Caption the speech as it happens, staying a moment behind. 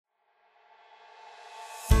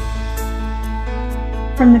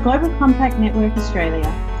From the Global Compact Network Australia,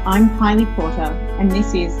 I'm Kylie Porter, and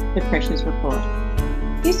this is The Pressures Report.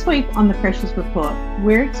 This week on The Pressures Report,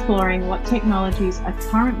 we're exploring what technologies are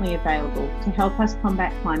currently available to help us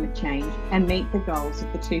combat climate change and meet the goals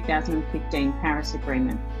of the 2015 Paris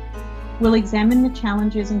Agreement. We'll examine the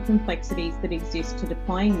challenges and complexities that exist to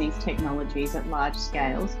deploying these technologies at large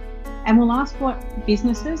scales, and we'll ask what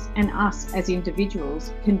businesses and us as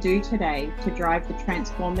individuals can do today to drive the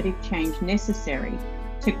transformative change necessary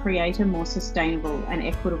to create a more sustainable and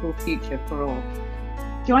equitable future for all.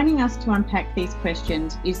 Joining us to unpack these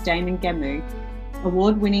questions is Damon Gameau,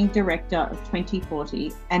 award-winning director of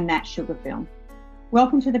 2040 and Nat Sugar Film.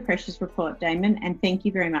 Welcome to the Pressures Report, Damon, and thank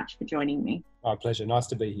you very much for joining me. My pleasure. Nice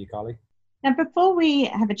to be here, Kylie. Now, before we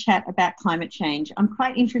have a chat about climate change, I'm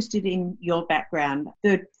quite interested in your background.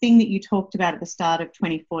 The thing that you talked about at the start of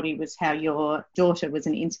 2040 was how your daughter was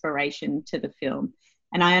an inspiration to the film.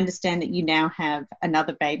 And I understand that you now have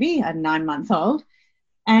another baby, a 9-month-old.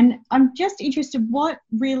 And I'm just interested, what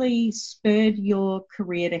really spurred your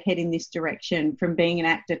career to head in this direction, from being an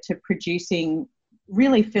actor to producing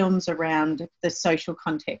really films around the social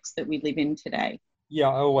context that we live in today? Yeah,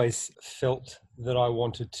 I always felt that I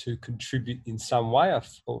wanted to contribute in some way.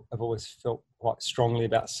 I've always felt quite strongly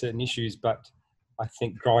about certain issues, but I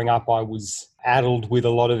think growing up I was addled with a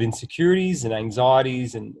lot of insecurities and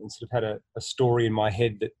anxieties and sort of had a story in my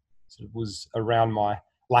head that sort of was around my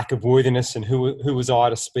lack of worthiness and who was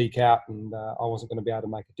I to speak out, and I wasn't going to be able to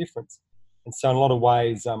make a difference. And so in a lot of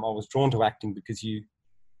ways I was drawn to acting because you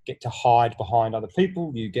get to hide behind other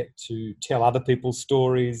people, you get to tell other people's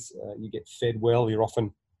stories, you get fed well, you're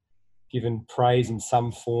often given praise in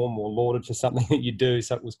some form or lauded for something that you do.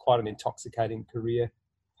 So it was quite an intoxicating career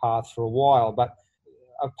path for a while. But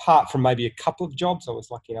apart from maybe a couple of jobs, I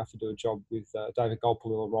was lucky enough to do a job with David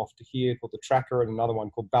Gulpilil and Rolf de Heer called The Tracker, and another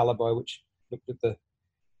one called Balibo, which looked at the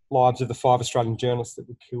lives of the 5 Australian journalists that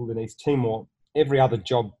were killed in East Timor. Every other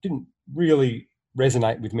job didn't really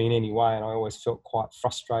resonate with me in any way, and I always felt quite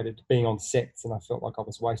frustrated being on sets, and I felt like I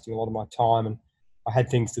was wasting a lot of my time, and I had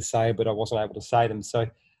things to say but I wasn't able to say them. So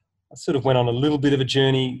I sort of went on a little bit of a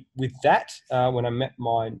journey with that when I met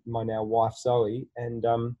my now wife Zoe, and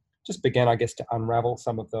just began, I guess, to unravel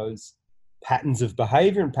some of those patterns of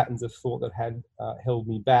behaviour and patterns of thought that had held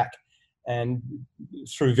me back, and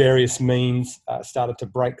through various means started to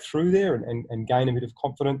break through there and gain a bit of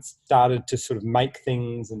confidence, started to sort of make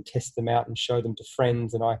things and test them out and show them to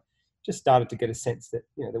friends, and I just started to get a sense that,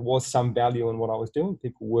 you know, there was some value in what I was doing.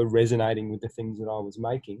 People were resonating with the things that I was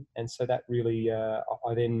making, and so that really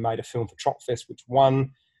I then made a film for Tropfest, which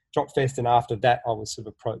won Tropfest, and after that I was sort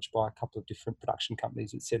of approached by a couple of different production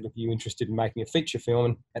companies that said, look, are you interested in making a feature film?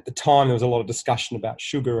 And at the time there was a lot of discussion about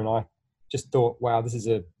sugar, and I just thought, wow, this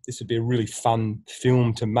would be a really fun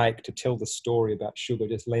film to make, to tell the story about sugar. It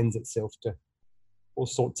just lends itself to all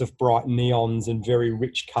sorts of bright neons and very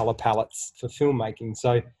rich colour palettes for filmmaking.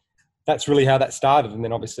 So that's really how that started, and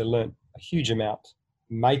then obviously learnt a huge amount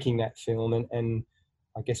making that film, and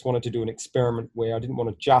I guess wanted to do an experiment where I didn't want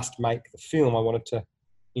to just make the film. I wanted to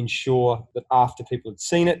ensure that after people had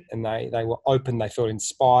seen it and they were open, they felt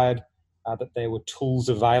inspired, that there were tools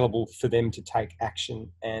available for them to take action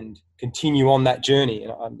and continue on that journey.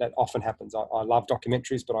 And that often happens. I love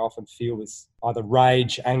documentaries, but I often feel this either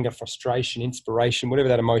rage, anger, frustration, inspiration, whatever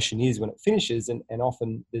that emotion is when it finishes, and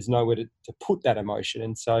often there's nowhere to put that emotion.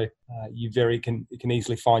 And so you can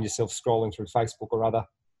easily find yourself scrolling through Facebook or other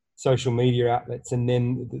social media outlets, and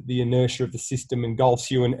then the inertia of the system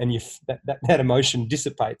engulfs you, and that emotion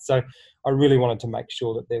dissipates. So I really wanted to make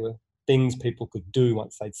sure that there were things people could do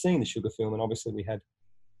once they'd seen the sugar film, and obviously we had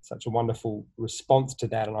such a wonderful response to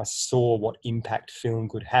that, and I saw what impact film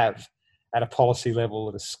could have at a policy level,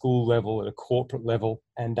 at a school level, at a corporate level,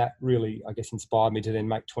 and that really, I guess, inspired me to then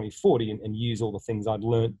make 2040 and use all the things I'd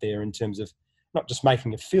learnt there in terms of not just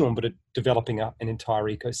making a film, but developing an entire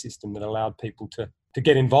ecosystem that allowed people to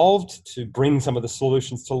get involved, to bring some of the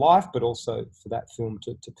solutions to life, but also for that film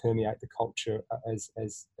to permeate the culture as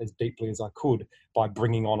deeply as I could by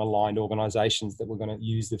bringing on aligned organisations that were going to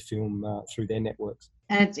use the film through their networks.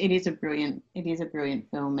 And it is a brilliant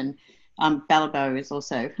film, and Balibo is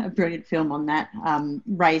also a brilliant film on that.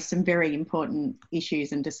 Raised some very important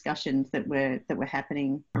issues and discussions that were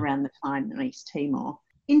happening around the time in East Timor.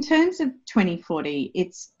 In terms of 2040,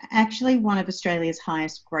 it's actually one of Australia's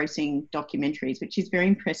highest grossing documentaries, which is very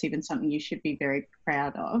impressive and something you should be very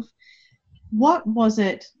proud of. What was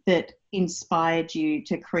it that inspired you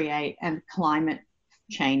to create a climate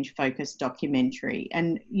change focused documentary?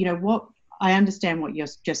 And, you know, what I understand what you're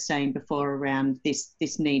just saying before around this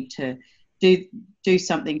need to do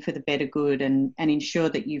something for the better good and ensure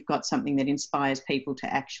that you've got something that inspires people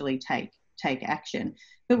to actually take action.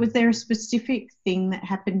 But was there a specific thing that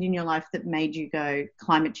happened in your life that made you go,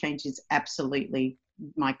 climate change is absolutely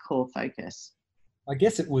my core focus? I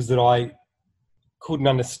guess it was that I couldn't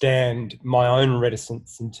understand my own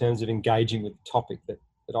reticence in terms of engaging with the topic, that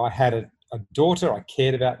I had a daughter, I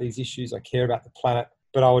cared about these issues, I care about the planet,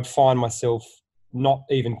 but I would find myself not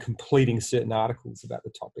even completing certain articles about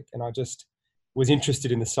the topic. And I just was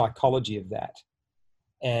interested in the psychology of that.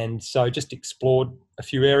 And so just explored a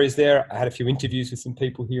few areas there. I had a few interviews with some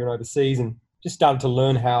people here and overseas and just started to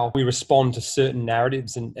learn how we respond to certain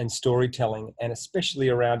narratives and storytelling, and especially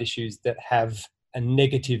around issues that have a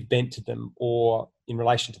negative bent to them, or in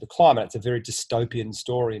relation to the climate, it's a very dystopian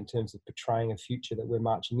story in terms of portraying a future that we're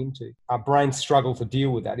marching into. Our brains struggle to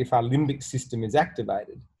deal with that. If our limbic system is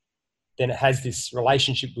activated, then it has this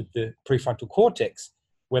relationship with the prefrontal cortex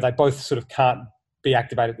where they both sort of can't be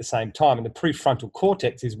activated at the same time. And the prefrontal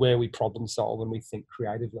cortex is where we problem solve and we think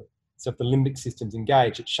creatively. So if the limbic system's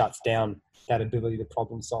engaged, it shuts down that ability to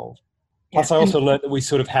problem solve. Plus, I also learned that we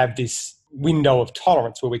sort of have this window of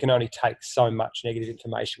tolerance where we can only take so much negative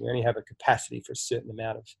information. We only have a capacity for a certain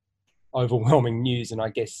amount of overwhelming news. And I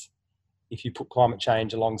guess if you put climate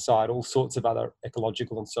change alongside all sorts of other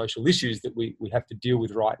ecological and social issues that we have to deal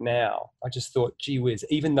with right now, I just thought, gee whiz,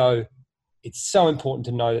 even though it's so important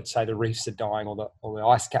to know that, say, the reefs are dying or the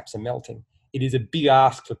ice caps are melting, it is a big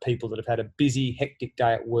ask for people that have had a busy, hectic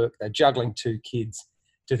day at work, they're juggling 2 kids,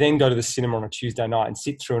 to then go to the cinema on a Tuesday night and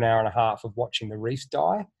sit through an hour and a half of watching the reefs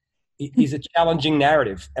die. It is a challenging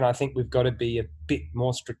narrative. And I think we've got to be a bit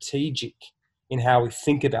more strategic in how we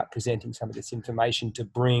think about presenting some of this information to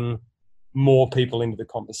bring more people into the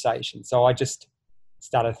conversation. So I just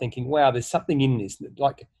started thinking, wow, there's something in this.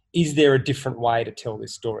 Like, is there a different way to tell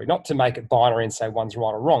this story? Not to make it binary and say one's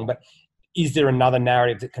right or wrong, but is there another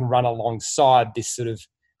narrative that can run alongside this sort of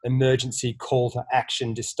emergency call to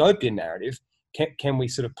action dystopian narrative? Can we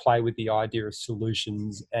sort of play with the idea of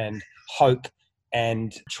solutions and hope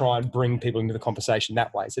and try and bring people into the conversation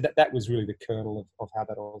that way? So that was really the kernel of how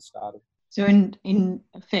that all started. So in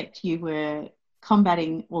effect, you were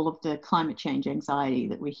combating all of the climate change anxiety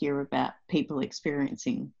that we hear about people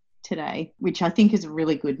experiencing today, which I think is a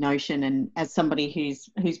really good notion. And as somebody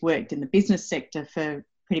who's worked in the business sector for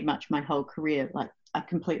pretty much my whole career, like, I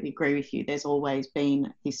completely agree with you. There's always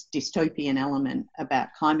been this dystopian element about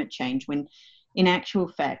climate change, when in actual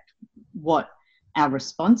fact, what our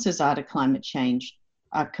responses are to climate change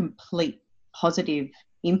are complete positive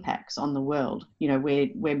impacts on the world. You know,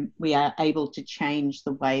 where we are able to change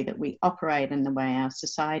the way that we operate and the way our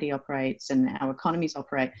society operates and our economies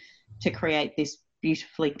operate to create this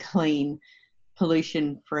beautifully clean,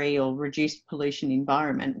 pollution-free or reduced pollution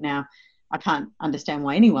environment. Now, I can't understand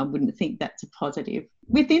why anyone wouldn't think that's a positive.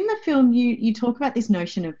 Within the film, you talk about this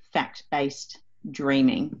notion of fact-based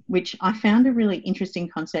dreaming, which I found a really interesting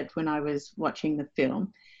concept when I was watching the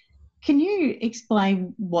film. Can you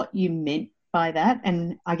explain what you meant by that,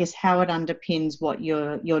 and I guess how it underpins what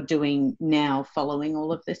you're doing now following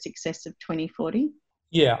all of the success of 2040?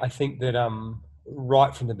 Yeah, I think that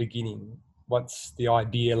right from the beginning, once the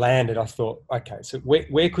idea landed, I thought, okay, so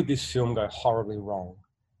where could this film go horribly wrong?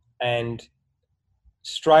 And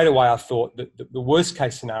straight away I thought that the worst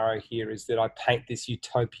case scenario here is that I paint this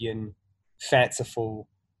utopian, fanciful,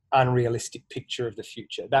 unrealistic picture of the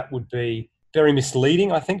future. That would be very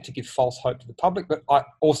misleading, I think, to give false hope to the public, but I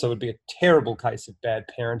also would be a terrible case of bad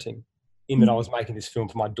parenting in that I was making this film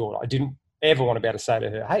for my daughter. I didn't ever want to be able to say to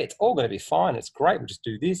her, hey, it's all going to be fine, it's great, we'll just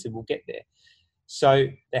do this and we'll get there. So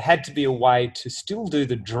there had to be a way to still do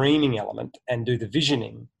the dreaming element and do the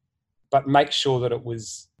visioning, but make sure that it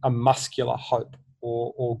was a muscular hope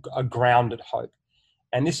or a grounded hope.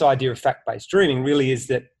 And this idea of fact-based dreaming really is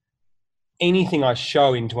that anything I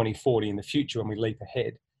show in 2040 in the future when we leap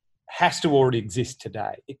ahead has to already exist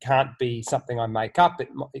today. It can't be something I make up.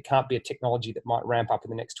 It can't be a technology that might ramp up in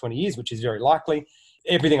the next 20 years, which is very likely.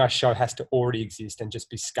 Everything I show has to already exist and just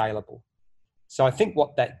be scalable. So I think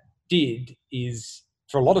what that did is,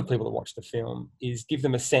 for a lot of people that watch the film, is give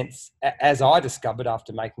them a sense, as I discovered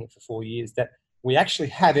after making it for 4 years, that we actually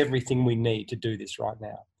have everything we need to do this right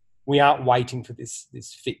now. We aren't waiting for this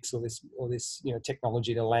fix or this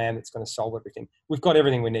technology to land that's going to solve everything. We've got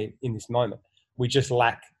everything we need in this moment. We just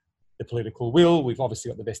lack the political will. We've obviously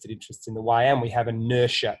got the vested interests in the way, and we have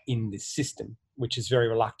inertia in this system, which is very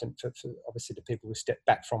reluctant for obviously the people who step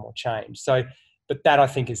back from or change. So, but that I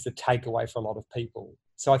think is the takeaway for a lot of people.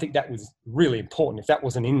 So I think that was really important. If that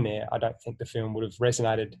wasn't in there, I don't think the film would have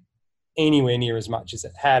resonated anywhere near as much as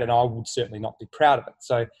it had, and I would certainly not be proud of it.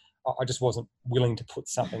 So I just wasn't willing to put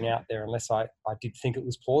something out there unless I did think it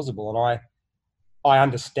was plausible. And I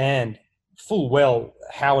understand full well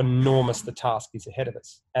how enormous the task is ahead of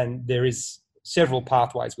us. And there is several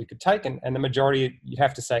pathways we could take, and the majority, you'd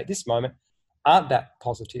have to say at this moment, aren't that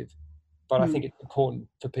positive. But I think it's important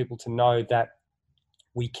for people to know that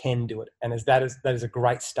we can do it. And that is a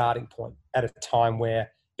great starting point at a time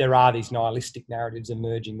where there are these nihilistic narratives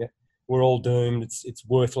emerging that we're all doomed, it's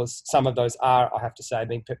worthless. Some of those are, I have to say,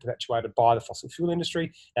 being perpetuated by the fossil fuel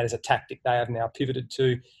industry. That is a tactic they have now pivoted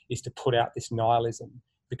to, is to put out this nihilism,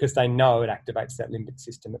 because they know it activates that limbic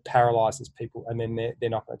system, it paralyses people, and then they're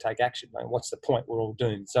not going to take action. I mean, what's the point? We're all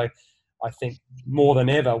doomed. So I think more than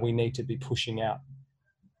ever, we need to be pushing out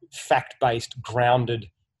fact-based, grounded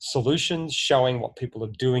solutions, showing what people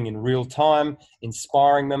are doing in real time,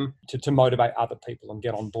 inspiring them to motivate other people and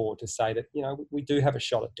get on board to say that, we do have a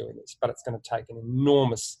shot at doing this, but it's going to take an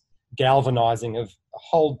enormous galvanizing of a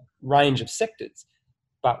whole range of sectors,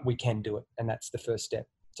 but we can do it. And that's the first step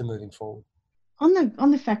to moving forward.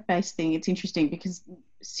 On the fact-based thing, it's interesting because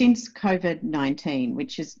since COVID-19,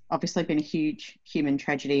 which has obviously been a huge human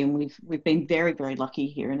tragedy, and we've been very, very lucky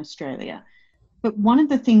here in Australia, but one of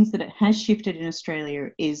the things that it has shifted in Australia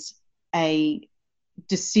is a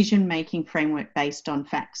decision-making framework based on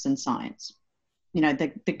facts and science.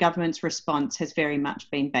 The government's response has very much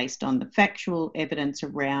been based on the factual evidence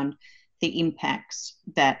around the impacts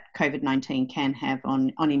that COVID-19 can have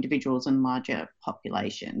on individuals and larger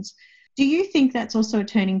populations. Do you think that's also a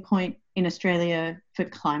turning point in Australia for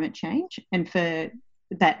climate change and for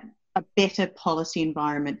that a better policy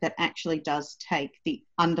environment that actually does take the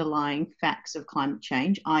underlying facts of climate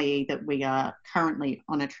change, i.e. that we are currently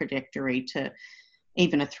on a trajectory to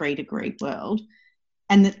even a 3-degree world,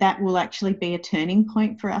 and that will actually be a turning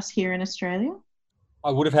point for us here in Australia?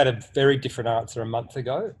 I would have had a very different answer a month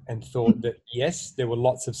ago and thought that, yes, there were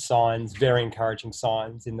lots of signs, very encouraging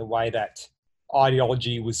signs, in the way that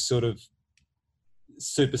ideology was sort of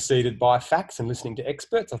superseded by facts and listening to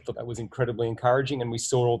experts. I thought that was incredibly encouraging, and we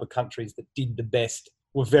saw all the countries that did the best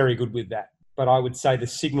were very good with that. But I would say the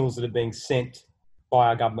signals that are being sent by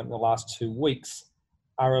our government in the last 2 weeks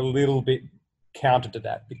are a little bit counter to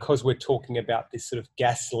that, because we're talking about this sort of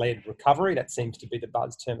gas-led recovery. That seems to be the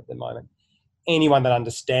buzz term at the moment. Anyone that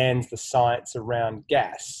understands the science around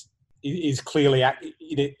gas is clearly,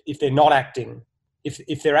 if they're not acting,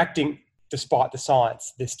 if they're acting despite the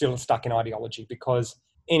science, they're still stuck in ideology, because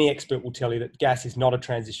any expert will tell you that gas is not a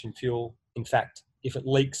transition fuel. In fact, if it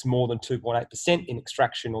leaks more than 2.8% in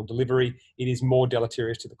extraction or delivery, it is more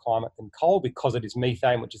deleterious to the climate than coal, because it is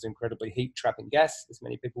methane, which is incredibly heat-trapping gas, as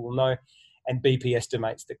many people will know. And BP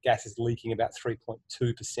estimates that gas is leaking about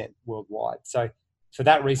 3.2% worldwide. So for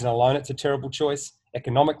that reason alone, it's a terrible choice.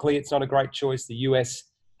 Economically, it's not a great choice. The US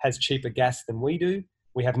has cheaper gas than we do.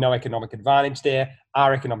 We have no economic advantage there.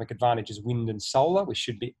 Our economic advantage is wind and solar. We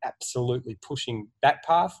should be absolutely pushing that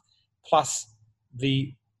path. Plus,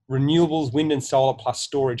 the renewables, wind and solar plus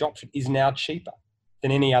storage option is now cheaper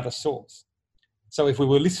than any other source. So if we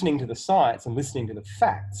were listening to the science and listening to the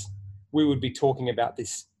facts, we would be talking about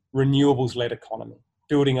this renewables-led economy,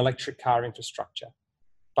 building electric car infrastructure.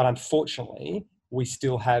 But unfortunately, we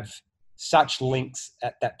still have such links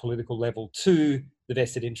at that political level to the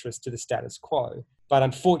vested interest, to the status quo. But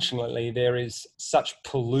unfortunately, there is such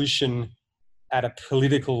pollution at a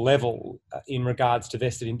political level in regards to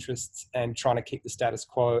vested interests and trying to keep the status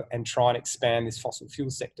quo and try and expand this fossil fuel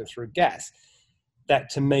sector through gas, that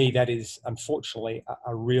to me, that is unfortunately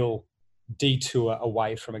a real detour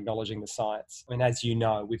away from acknowledging the science. I mean, as you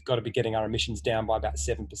know, we've got to be getting our emissions down by about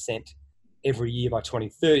 7% every year by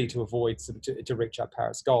 2030 to avoid, to reach our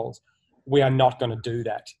Paris goals. We are not going to do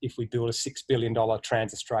that if we build a $6 billion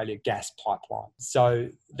Trans-Australia gas pipeline. So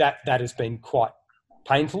that has been quite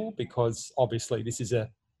painful, because obviously this is an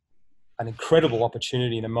incredible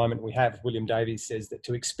opportunity in a moment we have. William Davies says that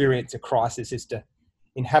to experience a crisis is to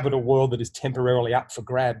inhabit a world that is temporarily up for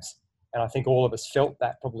grabs. And I think all of us felt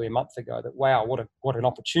that probably a month ago, that, wow, what an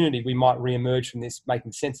opportunity. We might re-emerge from this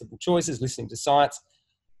making sensible choices, listening to science.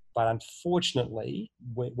 But unfortunately,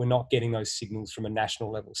 we're not getting those signals from a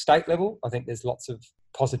national level. State level, I think there's lots of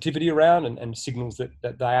positivity around and signals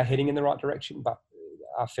that they are heading in the right direction, but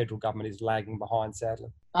our federal government is lagging behind, sadly.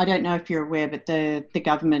 I don't know if you're aware, but the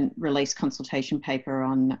government released consultation paper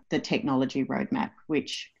on the technology roadmap,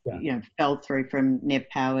 which fell through from Nev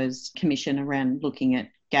Power's commission around looking at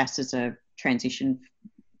gas as a transition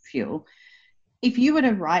fuel. If you were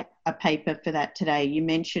to write a paper for that today, you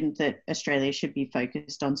mentioned that Australia should be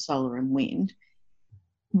focused on solar and wind.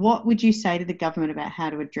 What would you say to the government about how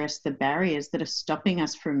to address the barriers that are stopping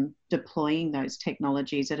us from deploying those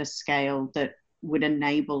technologies at a scale that would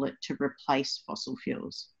enable it to replace fossil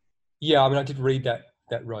fuels? Yeah, I mean, I did read that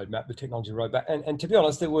roadmap, the technology roadmap, and to be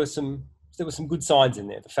honest, there were some good signs in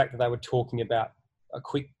there. The fact that they were talking about a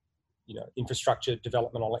quick, infrastructure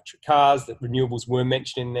development on electric cars, that renewables were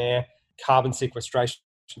mentioned in there, carbon sequestration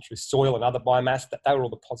through soil and other biomass, that they were all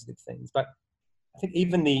the positive things. But I think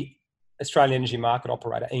even the Australian Energy Market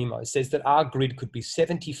Operator, AEMO, says that our grid could be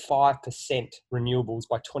 75% renewables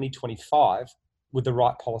by 2025 with the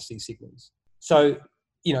right policy signals. So,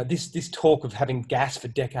 this talk of having gas for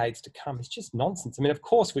decades to come is just nonsense. I mean, of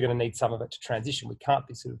course, we're going to need some of it to transition. We can't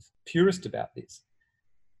be sort of purist about this.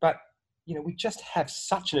 But, we just have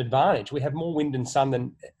such an advantage. We have more wind and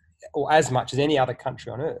sun or as much as any other country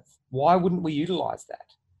on earth. Why wouldn't we utilise that?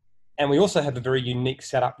 And we also have a very unique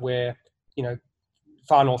setup where,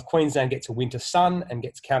 far north Queensland gets a winter sun and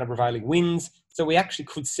gets counter-prevailing winds. So we actually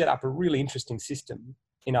could set up a really interesting system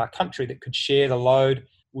in our country that could share the load.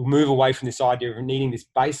 We'll move away from this idea of needing this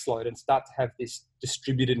base load and start to have this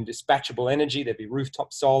distributed and dispatchable energy. There'd be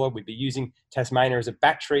rooftop solar. We'd be using Tasmania as a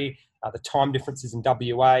battery. The time differences in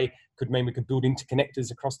WA could mean we could build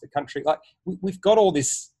interconnectors across the country. Like we've got all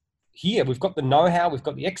this here. We've got the know-how, we've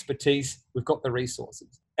got the expertise, we've got the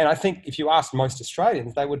resources. And I think if you ask most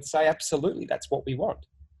Australians, they would say, absolutely, that's what we want.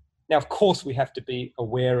 Now, of course, we have to be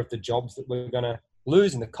aware of the jobs that we're going to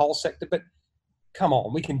lose in the coal sector, but come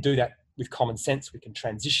on, we can do that with common sense. We can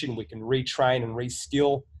transition, we can retrain and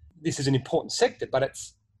reskill. This is an important sector, but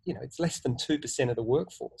it's less than 2% of the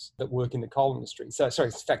workforce that work in the coal industry. So,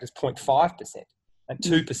 in fact, it's 0.5% and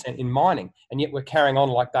 2% in mining. And yet we're carrying on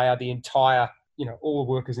like they are the entire, all the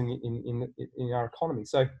workers in our economy.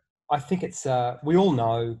 So I think it's, we all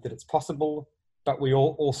know that it's possible, but we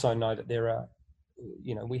all also know that there are,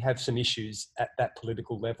 we have some issues at that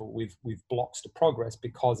political level with blocks to progress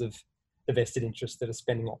because of the vested interests that are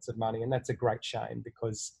spending lots of money. And that's a great shame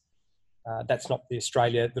because that's not the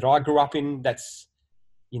Australia that I grew up in. That's,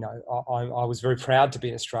 I was very proud to be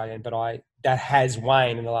an Australian, but that has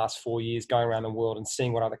waned in the last 4 years, going around the world and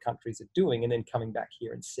seeing what other countries are doing and then coming back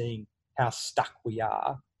here and seeing how stuck we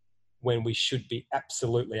are when we should be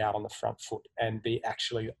absolutely out on the front foot and be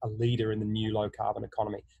actually a leader in the new low carbon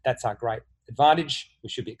economy. That's our great advantage. We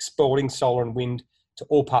should be exporting solar and wind to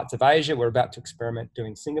all parts of Asia. We're about to experiment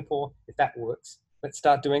doing Singapore. If that works, let's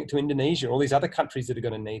start doing it to Indonesia, all these other countries that are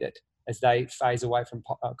going to need it as they phase away from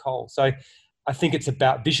coal. So I think it's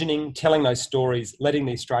about visioning, telling those stories, letting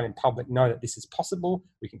the Australian public know that this is possible.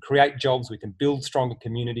 We can create jobs, we can build stronger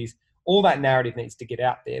communities. All that narrative needs to get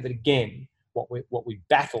out there. But again, what we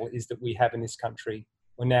battle is that we have in this country,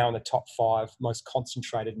 we're now in the top 5 most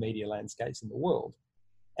concentrated media landscapes in the world.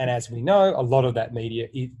 And as we know, a lot of that media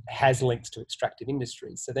has links to extractive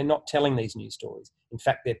industries. So they're not telling these news stories. In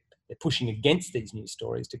fact, they're pushing against these news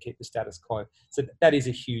stories to keep the status quo. So that is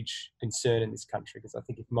a huge concern in this country, because I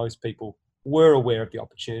think if most people were aware of the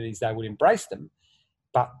opportunities, they would embrace them.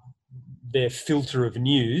 But their filter of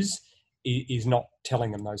news is not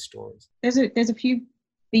telling them those stories. There's a few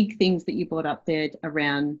big things that you brought up there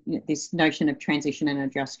around this notion of transition and a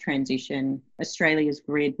just transition, Australia's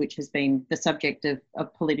grid, which has been the subject of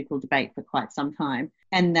political debate for quite some time,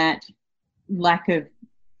 and that lack of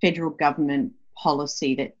federal government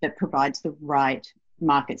policy that provides the right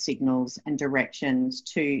market signals and directions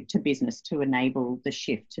to business to enable the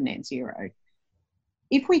shift to net zero.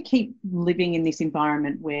 If we keep living in this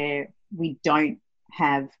environment where we don't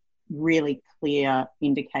have really clear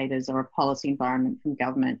indicators or a policy environment from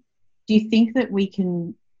government, do you think that we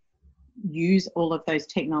can use all of those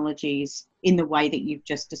technologies in the way that you've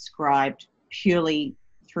just described purely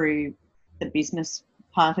through the business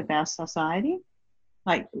part of our society?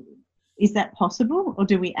 Like, is that possible, or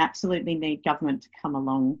do we absolutely need government to come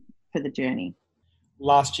along for the journey?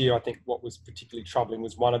 Last year, I think what was particularly troubling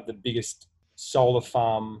was one of the biggest solar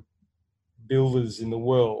farm builders in the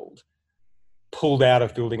world pulled out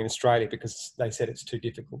of building in Australia because they said it's too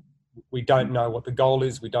difficult. We don't know what the goal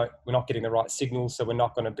is. We're not getting the right signals, so we're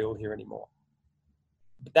not going to build here anymore.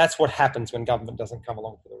 But that's what happens when government doesn't come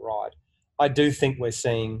along for the ride. I do think we're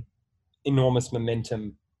seeing enormous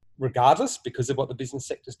momentum regardless because of what the business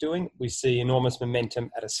sector's doing. We see enormous momentum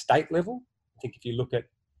at a state level. I think if you look at,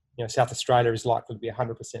 South Australia is likely to be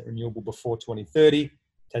 100% renewable before 2030.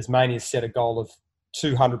 Tasmania's set a goal of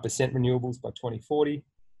 200% renewables by 2040.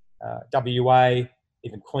 WA,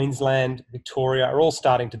 even Queensland, Victoria are all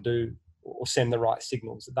starting to do or send the right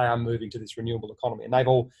signals that they are moving to this renewable economy. And they've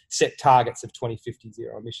all set targets of 2050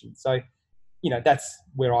 zero emissions. So, that's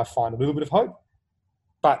where I find a little bit of hope.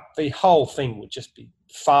 But the whole thing would just be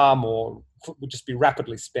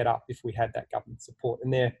rapidly sped up if we had that government support.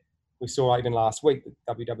 And there we saw even last week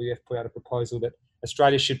that WWF put out a proposal that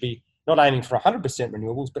Australia should be not aiming for 100%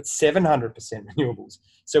 renewables, but 700% renewables.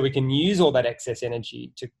 So we can use all that excess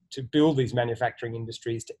energy to build these manufacturing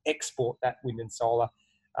industries, to export that wind and solar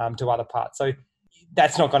to other parts. So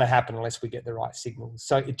that's not going to happen unless we get the right signals.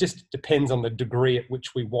 So it just depends on the degree at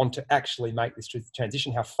which we want to actually make this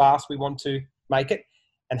transition, how fast we want to make it,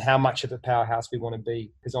 and how much of a powerhouse we want to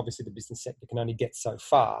be, because obviously the business sector can only get so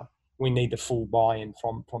far. We need the full buy-in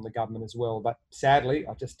from the government as well. But sadly,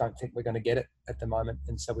 I just don't think we're going to get it at the moment.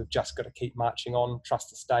 And so we've just got to keep marching on, trust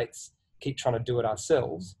the states, keep trying to do it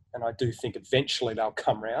ourselves. And I do think eventually they'll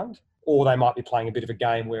come round, or they might be playing a bit of a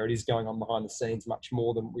game where it is going on behind the scenes much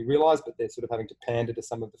more than we realise, but they're sort of having to pander to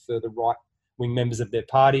some of the further right-wing members of their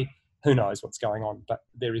party. Who knows what's going on? But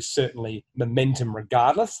there is certainly momentum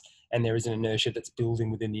regardless, and there is an inertia that's building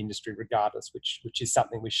within the industry regardless, which is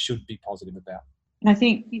something we should be positive about. I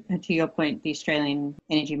think, to your point, the Australian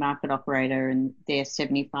Energy Market Operator and their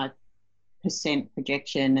 75%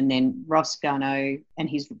 projection, and then Ross Garnaut and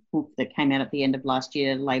his book that came out at the end of last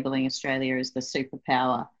year labelling Australia as the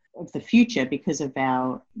superpower of the future because of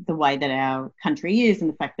the way that our country is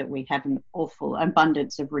and the fact that we have an awful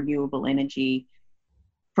abundance of renewable energy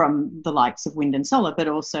from the likes of wind and solar, but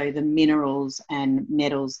also the minerals and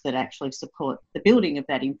metals that actually support the building of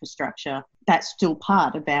that infrastructure. That's still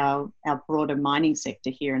part of our broader mining sector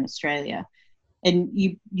here in Australia. And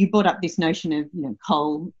you brought up this notion of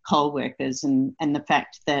coal workers and the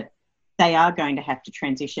fact that they are going to have to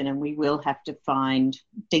transition, and we will have to find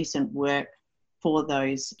decent work for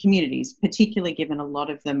those communities, particularly given a lot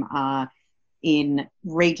of them are in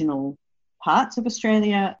regional parts of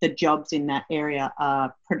Australia. The jobs in that area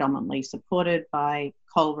are predominantly supported by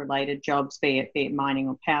coal-related jobs, be it mining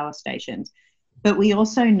or power stations. But we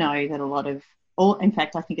also know that in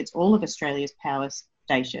fact, I think it's all of Australia's power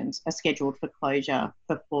stations are scheduled for closure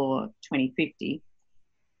before 2050.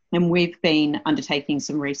 And we've been undertaking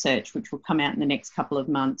some research, which will come out in the next couple of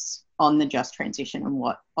months, on the just transition and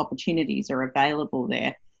what opportunities are available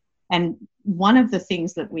there. And one of the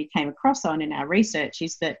things that we came across on in our research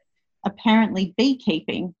is that apparently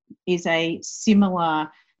beekeeping is a similar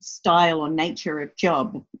style or nature of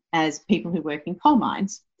job as people who work in coal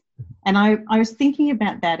mines. And I was thinking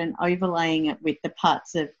about that and overlaying it with the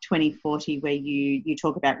parts of 2040 where you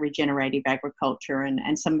talk about regenerative agriculture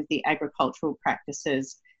and some of the agricultural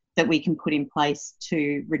practices that we can put in place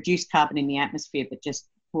to reduce carbon in the atmosphere, but just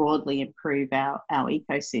broadly improve our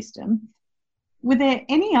ecosystem. Were there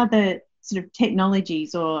any other sort of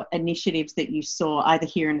technologies or initiatives that you saw either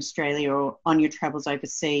here in Australia or on your travels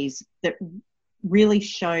overseas that really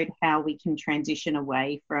showed how we can transition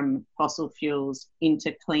away from fossil fuels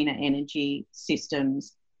into cleaner energy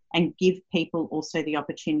systems and give people also the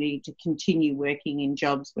opportunity to continue working in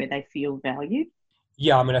jobs where they feel valued?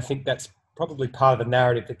 Yeah, I mean, I think that's probably part of the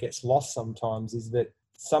narrative that gets lost sometimes, is that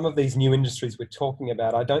some of these new industries we're talking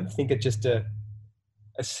about, I don't think are just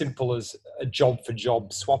as simple as a job for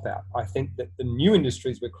job swap out. I think that the new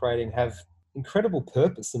industries we're creating have incredible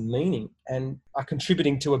purpose and meaning and are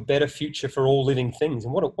contributing to a better future for all living things.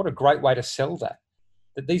 And what a great way to sell that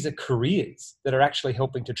these are careers that are actually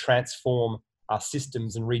helping to transform our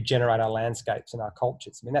systems and regenerate our landscapes and our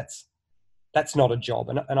cultures. I mean, that's not a job.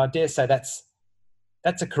 And I dare say that's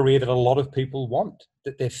a career that a lot of people want,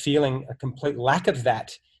 that they're feeling a complete lack of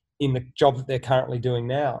that in the job that they're currently doing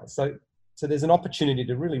now. So there's an opportunity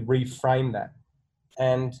to really reframe that.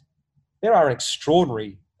 And there are an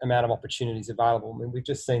extraordinary amount of opportunities available. I mean, we've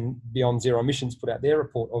just seen Beyond Zero Emissions put out their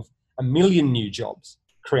report of 1 million new jobs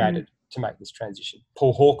created to make this transition.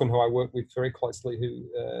 Paul Hawken, who I work with very closely,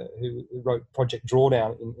 who wrote Project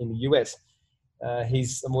Drawdown in the US,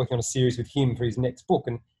 I'm working on a series with him for his next book,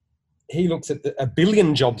 and he looks at 1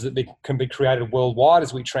 billion jobs that can be created worldwide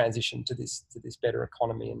as we transition to this better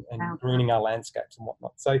economy and greening our landscapes and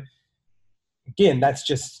whatnot. So again,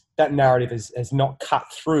 that narrative has not cut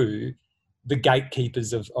through the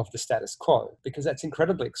gatekeepers of the status quo, because that's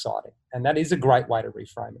incredibly exciting. And that is a great way to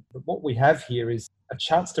reframe it. But what we have here is a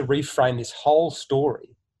chance to reframe this whole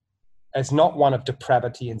story as not one of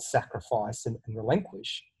depravity and sacrifice and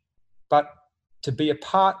relinquish, but to be a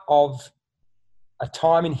part of a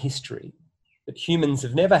time in history that humans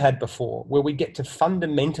have never had before, where we get to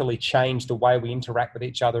fundamentally change the way we interact with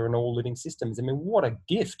each other in all living systems. I mean, what a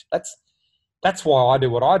gift. That's why I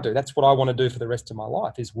do what I do. That's what I want to do for the rest of my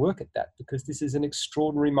life, is work at that, because this is an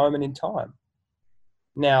extraordinary moment in time.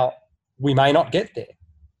 Now, we may not get there,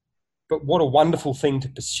 but what a wonderful thing to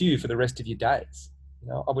pursue for the rest of your days.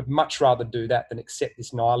 I would much rather do that than accept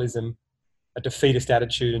this nihilism, a defeatist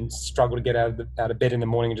attitude, and struggle to get out of bed in the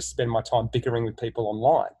morning and just spend my time bickering with people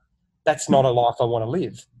online. That's not a life I want to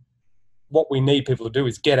live. what we need people to do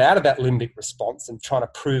is get out of that limbic response and trying to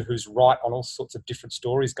prove who's right on all sorts of different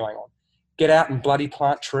stories going on. Get out and bloody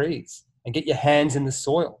plant trees and get your hands in the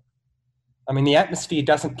soil. I mean, the atmosphere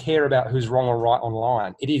doesn't care about who's wrong or right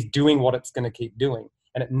online. It is doing what it's going to keep doing,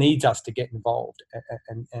 and it needs us to get involved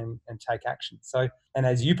and take action. So, and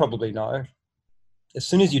as you probably know, as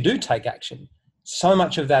soon as you do take action, so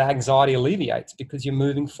much of that anxiety alleviates because you're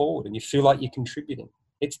moving forward and you feel like you're contributing.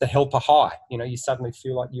 It's the helper high. You know, you suddenly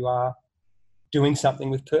feel like you are doing something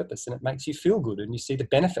with purpose, and it makes you feel good and you see the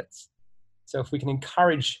benefits. So if we can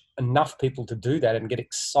encourage enough people to do that and get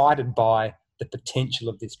excited by the potential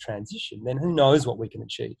of this transition, then who knows what we can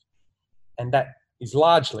achieve. And that is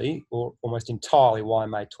largely, or almost entirely, why I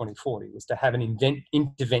made 2040, was to have an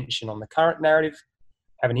intervention on the current narrative,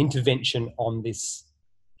 have an intervention on this,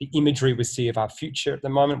 the imagery we see of our future at the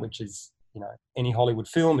moment, which is, you know, any Hollywood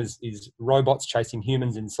film is robots chasing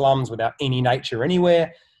humans in slums without any nature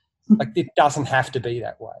anywhere. Like, it doesn't have to be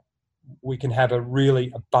that way. We can have a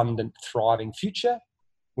really abundant, thriving future.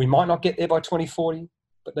 We might not get there by 2040,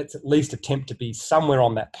 but let's at least attempt to be somewhere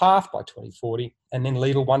on that path by 2040 and then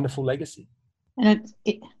leave a wonderful legacy. And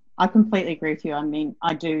I completely agree with you. I mean,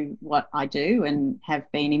 I do what I do and have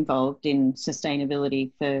been involved in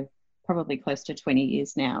sustainability for probably close to 20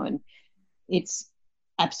 years now. And it's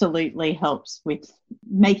absolutely helps with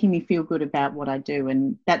making me feel good about what I do.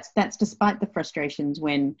 And that's despite the frustrations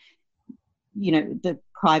when, you know, the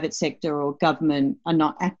private sector or government are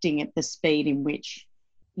not acting at the speed in which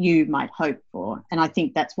you might hope for. And I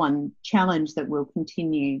think that's one challenge that we'll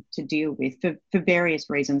continue to deal with for various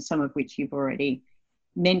reasons, some of which you've already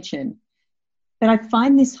mentioned. But I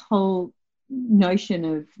find this whole notion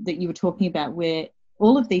of that you were talking about, where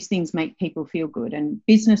all of these things make people feel good, and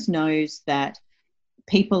business knows that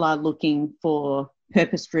people are looking for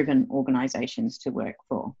purpose-driven organisations to work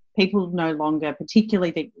for. People no longer,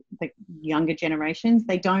 particularly the younger generations,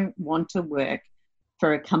 they don't want to work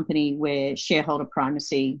for a company where shareholder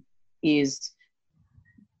primacy is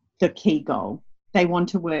the key goal. They want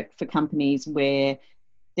to work for companies where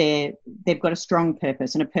they've got a strong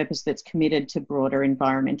purpose, and a purpose that's committed to broader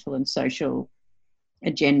environmental and social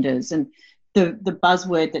agendas. And the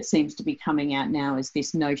buzzword that seems to be coming out now is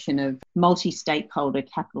this notion of multi-stakeholder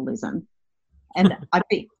capitalism. And I'd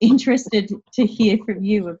be interested to hear from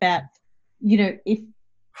you about, you know,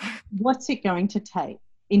 what's it going to take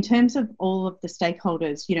in terms of all of the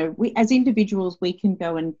stakeholders. You know, we as individuals, we can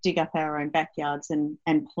go and dig up our own backyards and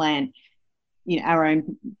plant, you know, our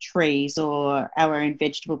own trees or our own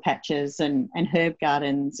vegetable patches and herb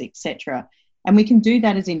gardens, etc. And we can do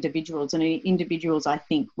that as individuals. And individuals, I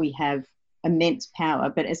think we have immense power,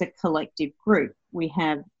 but as a collective group, we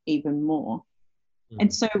have even more.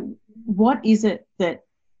 And so what is it that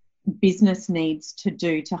business needs to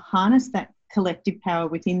do to harness that collective power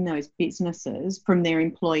within those businesses from their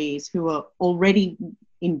employees who are already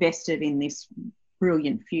invested in this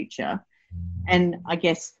brilliant future? And I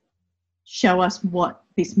guess show us what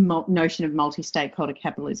this notion of multi-stakeholder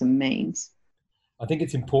capitalism means. I think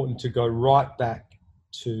it's important to go right back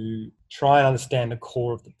to try and understand the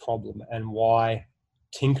core of the problem and why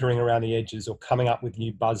tinkering around the edges or coming up with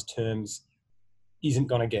new buzz terms isn't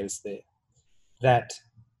going to get us there. That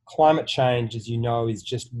climate change, as you know, is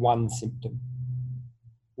just one symptom.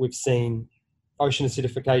 We've seen ocean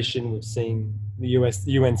acidification. We've seen the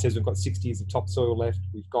UN says we've got 60 years of topsoil left.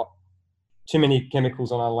 We've got too many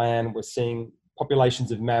chemicals on our land. We're seeing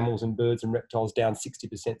populations of mammals and birds and reptiles down 60%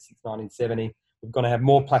 since 1970. We're going to have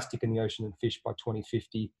more plastic in the ocean than fish by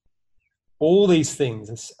 2050. All these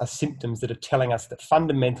things are symptoms that are telling us that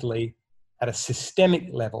fundamentally, at a systemic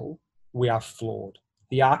level, we are flawed.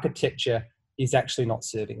 The architecture is actually not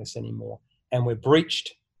serving us anymore. And we've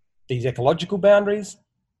breached these ecological boundaries,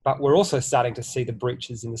 but we're also starting to see the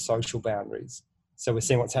breaches in the social boundaries. So we're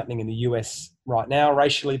seeing what's happening in the US right now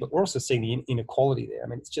racially, but we're also seeing the inequality there. I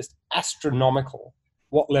mean, it's just astronomical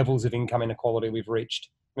what levels of income inequality we've reached.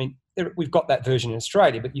 I mean, we've got that version in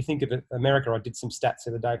Australia, but you think of America. I did some stats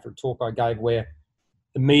the other day for a talk I gave where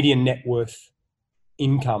the median net worth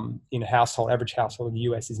income in average household in the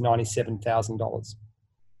US is $97,000.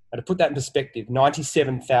 Now, to put that in perspective,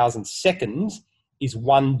 97,000 seconds is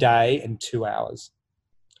 1 day and 2 hours.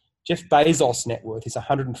 Jeff Bezos' net worth is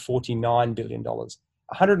 $149 billion.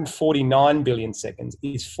 149 billion seconds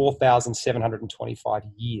is 4,725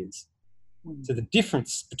 years. So the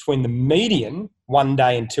difference between the median 1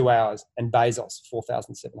 day and 2 hours and Bezos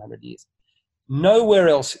 4,700 years. Nowhere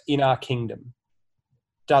else in our kingdom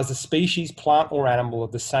does a species, plant or animal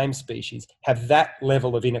of the same species, have that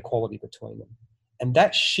level of inequality between them. And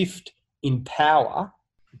that shift in power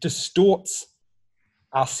distorts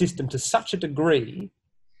our system to such a degree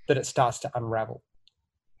that it starts to unravel.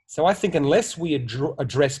 So I think unless we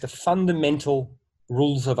address the fundamental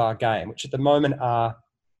rules of our game, which at the moment are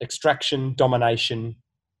extraction, domination,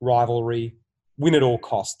 rivalry, win at all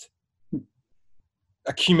cost,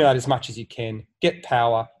 accumulate as much as you can, get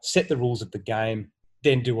power, set the rules of the game,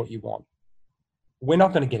 then do what you want, we're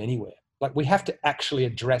not going to get anywhere. Like, we have to actually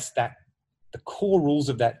address that, the core rules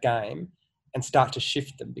of that game, and start to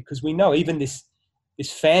shift them, because we know even this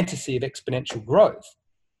fantasy of exponential growth,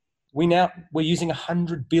 we're using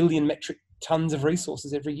 100 billion metric tons of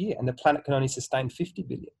resources every year, and the planet can only sustain 50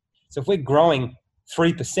 billion. So if we're growing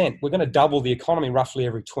 3%, we're going to double the economy roughly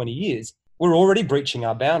every 20 years. We're already breaching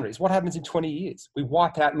our boundaries. What happens in 20 years? We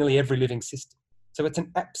wipe out nearly every living system. So it's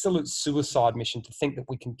an absolute suicide mission to think that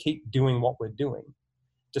we can keep doing what we're doing,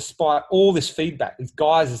 despite all this feedback, these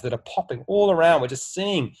geysers that are popping all around. We're just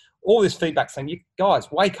seeing all this feedback saying, you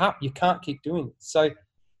guys, wake up, you can't keep doing this. So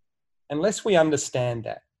unless we understand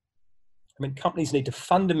that, I mean, companies need to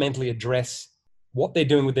fundamentally address what they're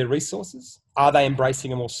doing with their resources. Are they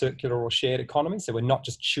embracing a more circular or shared economy? So we're not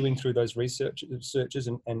just chewing through those researches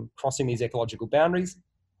and crossing these ecological boundaries.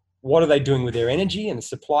 What are they doing with their energy and the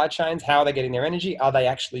supply chains? How are they getting their energy? Are they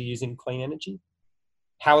actually using clean energy?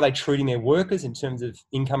 How are they treating their workers in terms of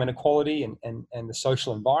income inequality and the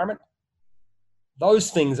social environment?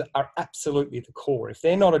 Those things are absolutely at the core. If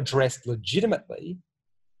they're not addressed legitimately,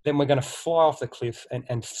 then we're going to fly off the cliff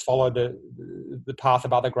and follow the path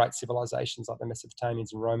of other great civilizations like the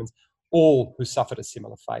Mesopotamians and Romans, all who suffered a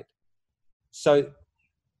similar fate. So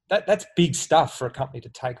that's big stuff for a company to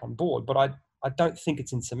take on board, but I don't think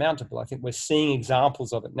it's insurmountable. I think we're seeing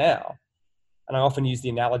examples of it now. And I often use the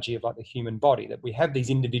analogy of like the human body, that we have these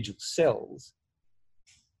individual cells.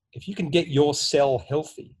 If you can get your cell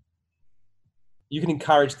healthy, you can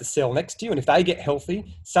encourage the cell next to you. And if they get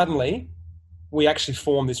healthy, suddenly we actually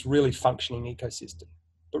form this really functioning ecosystem.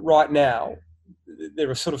 But right now, there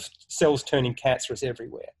are sort of cells turning cancerous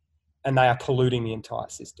everywhere, and they are polluting the entire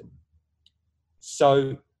system.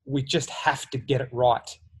 So we just have to get it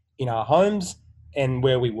right in our homes and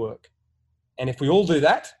where we work. And if we all do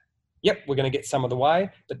that, yep, we're going to get some of the way,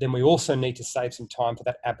 but then we also need to save some time for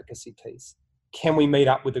that advocacy piece. Can we meet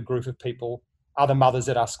up with a group of people, other mothers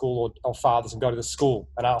at our school or fathers, and go to the school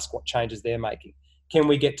and ask what changes they're making? Can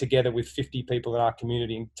we get together with 50 people in our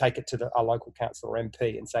community and take it to our local council or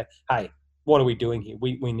MP and say, hey, what are we doing here?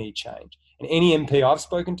 We need change. And any MP I've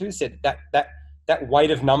spoken to said that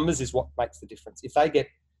weight of numbers is what makes the difference. If they get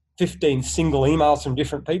 15 single emails from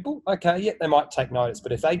different people, okay, yeah, they might take notice.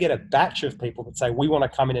 But if they get a batch of people that say, we want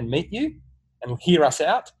to come in and meet you and hear us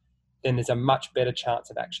out, then there's a much better chance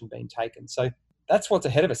of action being taken. So that's what's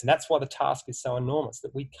ahead of us. And that's why the task is so enormous,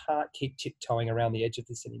 that we can't keep tiptoeing around the edge of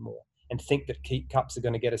this anymore and think that keep cups are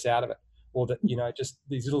going to get us out of it, or that, just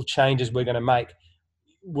these little changes we're going to make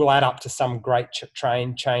will add up to some great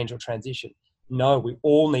change or transition. No, we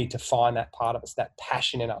all need to find that part of us, that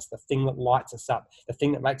passion in us, the thing that lights us up, the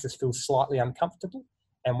thing that makes us feel slightly uncomfortable.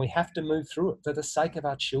 And we have to move through it for the sake of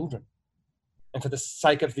our children and for the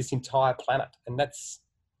sake of this entire planet. And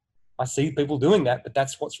I see people doing that, but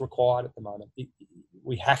that's what's required at the moment.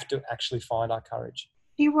 We have to actually find our courage.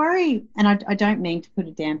 Do you worry, and I don't mean to put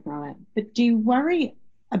a damper on it, but do you worry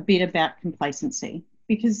a bit about complacency?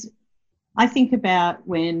 Because I think about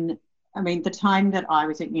the time that I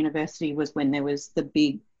was at university was when there was the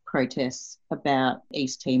big protests about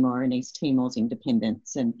East Timor and East Timor's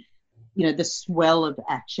independence, and, the swell of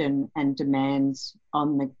action and demands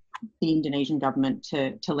on the Indonesian government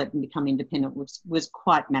to let them become independent was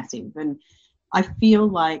quite massive. And I feel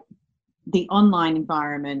like the online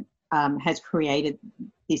environment has created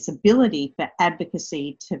this ability for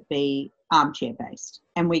advocacy to be armchair based.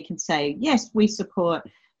 And we can say, yes, we support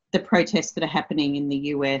the protests that are happening in the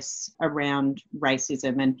US around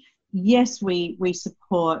racism. And yes, we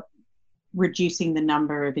support reducing the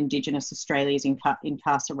number of Indigenous Australians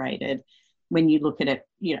incarcerated when you look at it,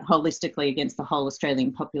 holistically against the whole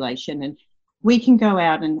Australian population. And we can go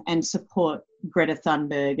out and support Greta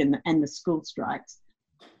Thunberg and the school strikes.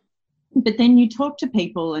 But then you talk to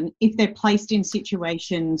people, and if they're placed in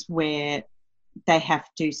situations where they have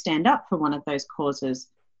to stand up for one of those causes,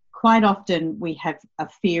 quite often we have a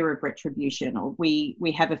fear of retribution, or we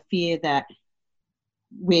have a fear that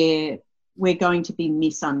we're going to be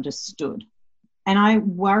misunderstood. And I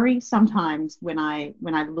worry sometimes when I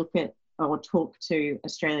look at or talk to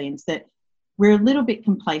Australians that we're a little bit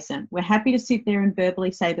complacent. We're happy to sit there and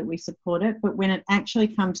verbally say that we support it, but when it actually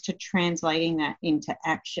comes to translating that into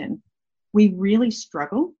action, we really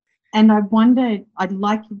struggle. And I wonder, I'd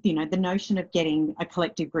like, the notion of getting a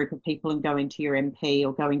collective group of people and going to your MP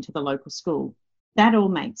or going to the local school. that all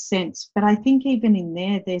makes sense. But I think even in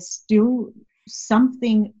there, there's still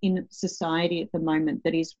something in society at the moment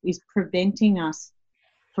that is preventing us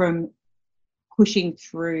from pushing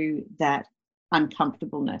through that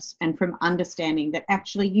uncomfortableness and from understanding that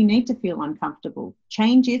actually you need to feel uncomfortable.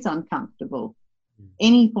 Change is uncomfortable.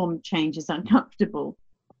 Any form of change is uncomfortable.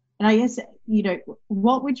 And I guess,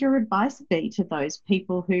 what would your advice be to those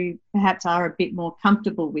people who perhaps are a bit more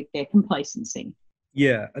comfortable with their complacency?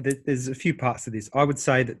 Yeah, there's a few parts to this. I would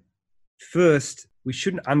say that first, we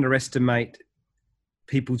shouldn't underestimate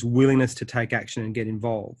people's willingness to take action and get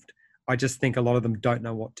involved. I just think a lot of them don't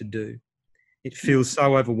know what to do. It feels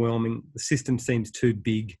so overwhelming. The system seems too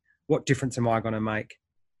big. What difference am I going to make?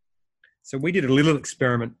 So we did a little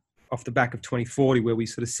experiment off the back of 2040 where we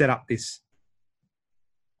sort of set up this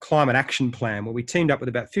climate action plan where we teamed up with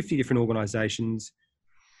about 50 different organisations.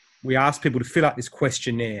 We asked people to fill out this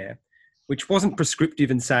questionnaire, which wasn't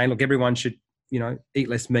prescriptive and saying, look, everyone should, eat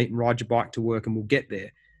less meat and ride your bike to work and we'll get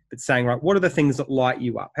there. But saying, right, what are the things that light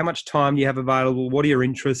you up? How much time do you have available? What are your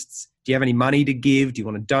interests? Do you have any money to give? Do you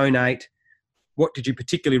want to donate? What did you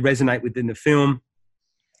particularly resonate with in the film?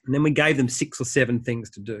 And then we gave them 6 or 7 things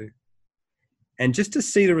to do. And just to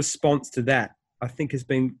see the response to that, I think has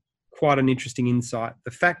been quite an interesting insight.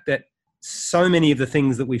 The fact that so many of the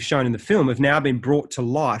things that we've shown in the film have now been brought to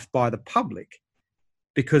life by the public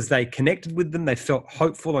because they connected with them, they felt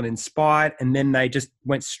hopeful and inspired, and then they just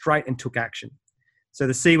went straight and took action. So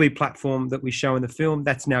the Seaweed platform that we show in the film,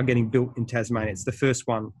 that's now getting built in Tasmania. It's the first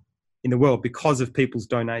one in the world because of people's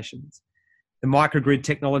donations. The microgrid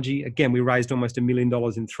technology, again, we raised almost $1 million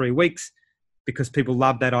in 3 weeks because people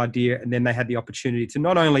loved that idea, and then they had the opportunity to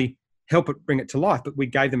not only help it bring it to life, but we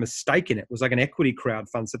gave them a stake in it. It was like an equity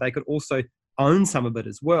crowdfund, so they could also own some of it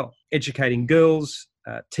as well. Educating girls,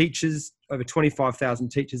 teachers, over 25,000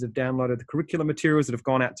 teachers have downloaded the curriculum materials that have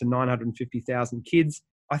gone out to 950,000 kids.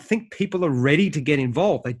 I think people are ready to get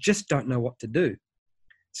involved. They just don't know what to do.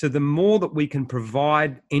 So the more that we can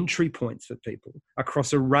provide entry points for people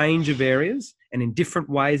across a range of areas and in different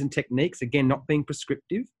ways and techniques, again, not being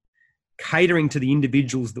prescriptive, catering to the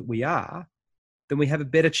individuals that we are, then we have a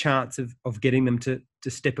better chance of getting them to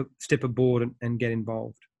step aboard and get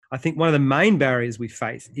involved. I think one of the main barriers we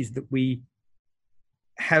face is that we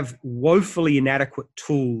have woefully inadequate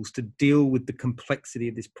tools to deal with the complexity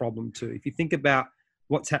of this problem too. If you think about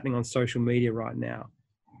what's happening on social media right now,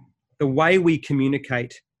 the way we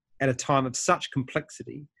communicate at a time of such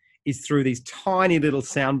complexity is through these tiny little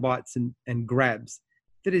sound bites and grabs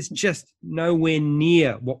that is just nowhere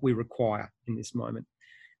near what we require in this moment.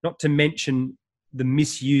 Not to mention the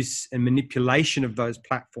misuse and manipulation of those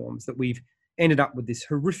platforms, that we've ended up with this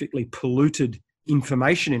horrifically polluted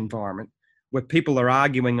information environment where people are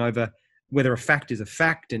arguing over whether a fact is a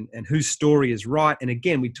fact and whose story is right. And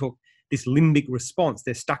again, we talk this limbic response.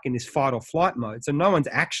 They're stuck in this fight or flight mode. So no one's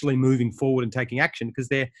actually moving forward and taking action because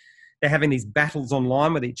they're having these battles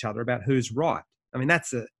online with each other about who's right. I mean,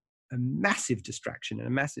 that's a massive distraction and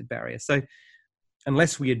a massive barrier. So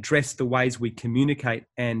unless we address the ways we communicate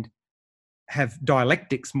and have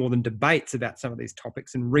dialectics more than debates about some of these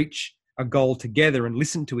topics and reach a goal together and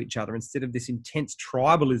listen to each other instead of this intense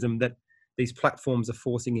tribalism that these platforms are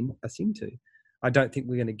forcing us into, I don't think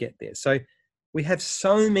we're going to get there. So we have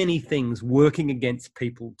so many things working against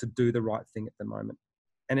people to do the right thing at the moment.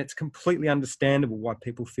 And it's completely understandable why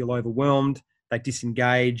people feel overwhelmed, they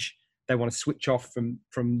disengage, they want to switch off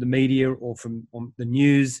from the media or from the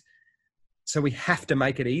news. So we have to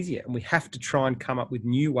make it easier, and we have to try and come up with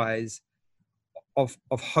new ways of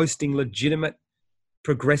hosting legitimate,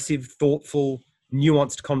 progressive, thoughtful,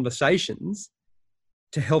 nuanced conversations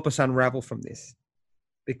to help us unravel from this.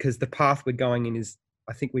 Because the path we're going in is,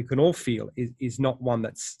 I think we can all feel, is not one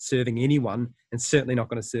that's serving anyone and certainly not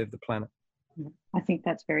going to serve the planet. I think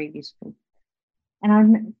that's very useful. And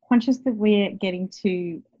I'm conscious that we're getting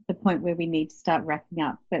to the point where we need to start wrapping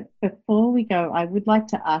up. But before we go, I would like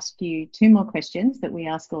to ask you 2 more questions that we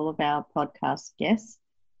ask all of our podcast guests.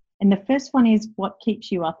 And the first one is, what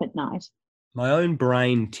keeps you up at night? My own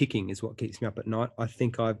brain ticking is what keeps me up at night. I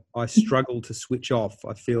think I struggle to switch off.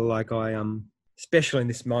 I feel like especially in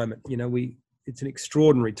this moment, it's an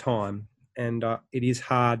extraordinary time, and it is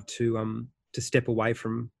hard to step away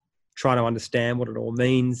from trying to understand what it all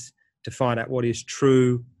means, to find out what is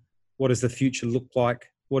true, what does the future look like,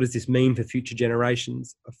 what does this mean for future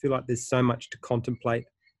generations. I feel like there's so much to contemplate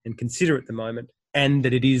and consider at the moment, and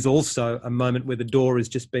that it is also a moment where the door has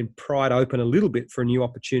just been pried open a little bit for a new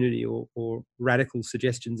opportunity or radical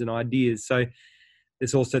suggestions and ideas. So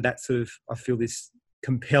there's also that sort of, I feel this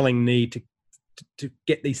compelling need to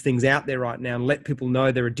get these things out there right now and let people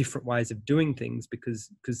know there are different ways of doing things, because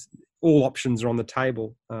all options are on the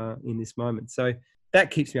table in this moment. So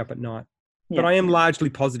that keeps me up at night. Yeah. But I am largely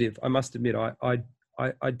positive. I must admit,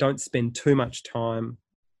 I don't spend too much time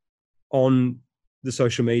on the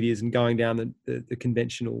social medias and going down the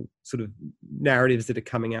conventional sort of narratives that are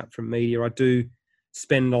coming out from media. I do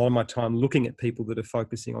spend a lot of my time looking at people that are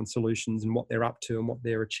focusing on solutions and what they're up to and what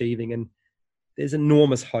they're achieving. And there's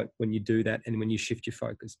enormous hope when you do that and when you shift your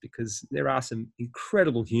focus, because there are some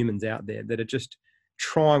incredible humans out there that are just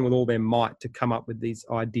trying with all their might to come up with these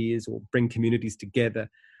ideas or bring communities together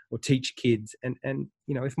or teach kids. And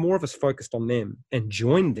you know, if more of us focused on them and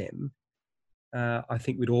joined them, I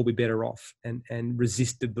think we'd all be better off and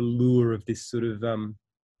resisted the lure of this sort of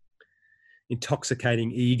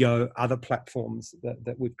intoxicating ego, other platforms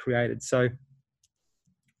that we've created. So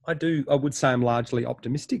I would say I'm largely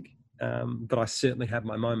optimistic, but I certainly have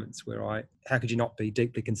my moments where how could you not be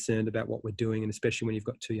deeply concerned about what we're doing, and especially when you've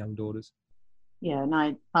got 2 young daughters. Yeah,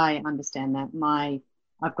 and I understand that.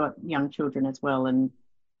 I've got young children as well, and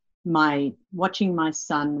watching my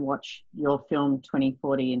son watch your film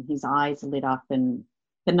 2040 and his eyes lit up, and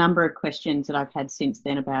the number of questions that I've had since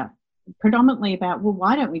then predominantly about, well,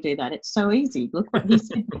 why don't we do that? It's so easy. Look what he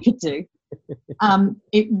said we could do.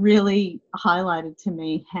 It really highlighted to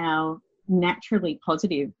me how naturally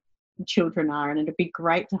positive children are, and it'd be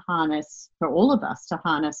great to harness, for all of us, to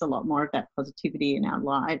harness a lot more of that positivity in our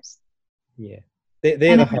lives. Yeah, they're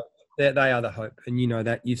the hope. They are the hope, and you know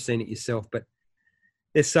that, you've seen it yourself. But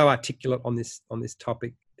they're so articulate on this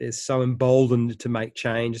topic. They're so emboldened to make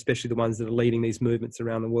change, especially the ones that are leading these movements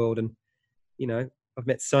around the world. And you know, I've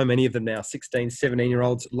met so many of them now, 16,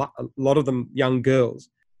 17-year-olds, a lot of them young girls,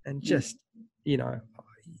 and just, you know,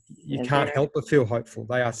 you can't help but feel hopeful.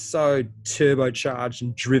 They are so turbocharged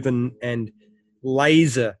and driven and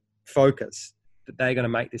laser focused that they're going to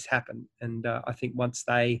make this happen. And I think once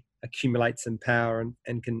they accumulate some power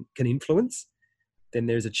and can influence, then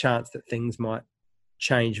there's a chance that things might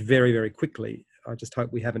change very, very quickly. I just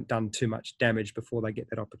hope we haven't done too much damage before they get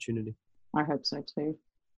that opportunity. I hope so too.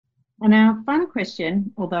 And our final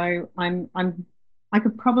question, although I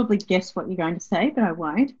could probably guess what you're going to say, but I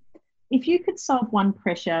won't. If you could solve one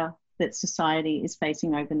pressure that society is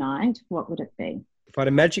facing overnight, what would it be? If I had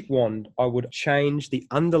a magic wand, I would change the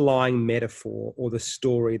underlying metaphor or the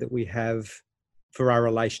story that we have for our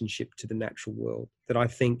relationship to the natural world. That I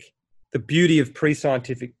think the beauty of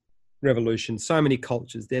pre-scientific revolution, so many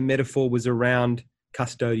cultures, their metaphor was around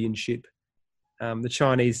custodianship. The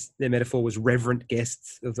Chinese, their metaphor was reverent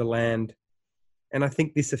guests of the land. And I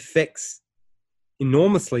think this affects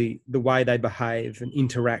enormously the way they behave and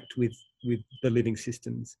interact with the living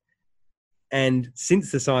systems. And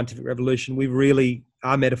since the scientific revolution,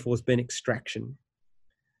 our metaphor has been extraction.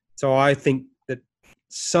 So I think that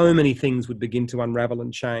so many things would begin to unravel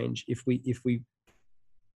and change if we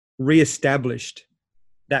re-established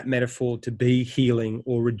that metaphor to be healing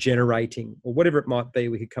or regenerating or whatever it might be.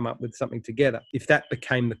 We could come up with something together. If that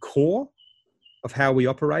became the core of how we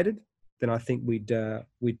operated, then I think we'd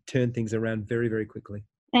turn things around very, very quickly.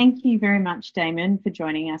 Thank you very much, Damon, for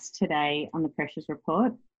joining us today on the Pressures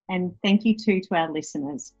Report. And thank you too to our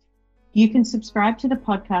listeners. You can subscribe to the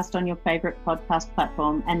podcast on your favourite podcast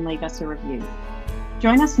platform and leave us a review.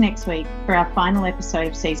 Join us next week for our final episode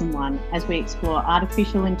of Season 1 as we explore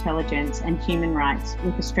artificial intelligence and human rights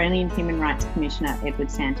with Australian Human Rights Commissioner Edward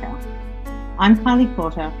Santow. I'm Kylie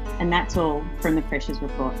Porter, and that's all from the Pressures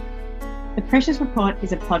Report. The Pressures Report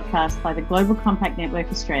is a podcast by the Global Compact Network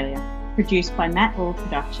Australia, produced by Matt All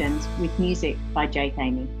Productions with music by Jake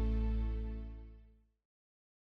Amy.